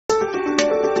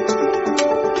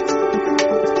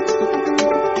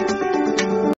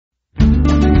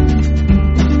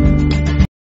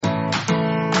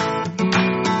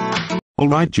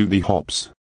Alright Judy Hops.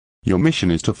 Your mission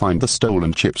is to find the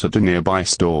stolen chips at a nearby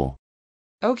store.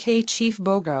 Okay, Chief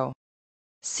Bogo.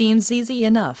 Seems easy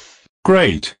enough.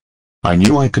 Great. I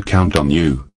knew I could count on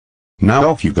you. Now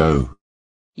off you go.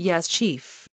 Yes,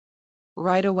 Chief.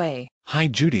 Right away. Hi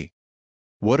Judy.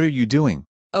 What are you doing?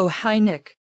 Oh, hi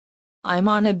Nick. I'm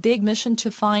on a big mission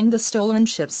to find the stolen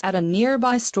chips at a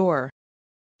nearby store.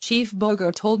 Chief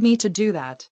Bogo told me to do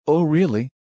that. Oh really?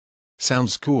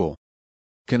 Sounds cool.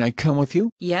 Can I come with you?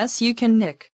 Yes, you can,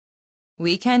 Nick.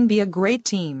 We can be a great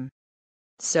team.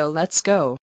 So let's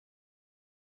go.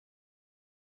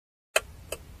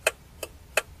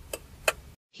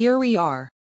 Here we are.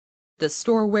 The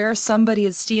store where somebody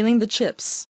is stealing the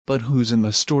chips. But who's in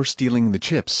the store stealing the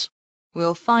chips?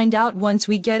 We'll find out once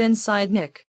we get inside,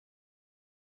 Nick.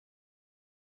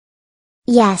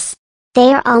 Yes.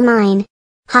 They are all mine.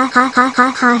 Ha ha ha ha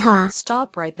ha ha.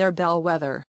 Stop right there,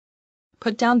 Bellwether.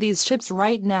 Put down these chips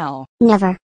right now.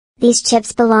 Never. These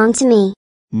chips belong to me.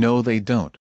 No they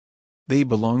don't. They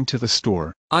belong to the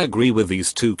store. I agree with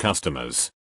these two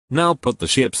customers. Now put the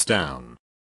chips down.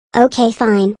 Okay,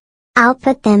 fine. I'll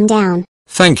put them down.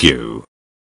 Thank you.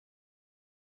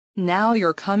 Now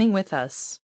you're coming with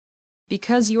us.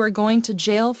 Because you are going to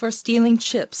jail for stealing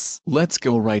chips. Let's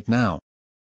go right now.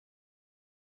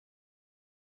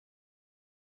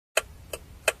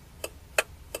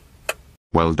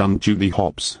 Well done Judy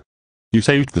Hops. You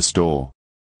saved the store.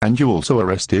 And you also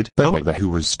arrested Bellwether who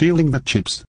was stealing the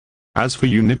chips. As for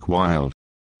you Nick Wilde.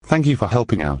 Thank you for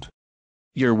helping out.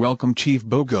 You're welcome Chief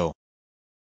Bogo.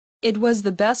 It was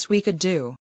the best we could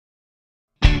do.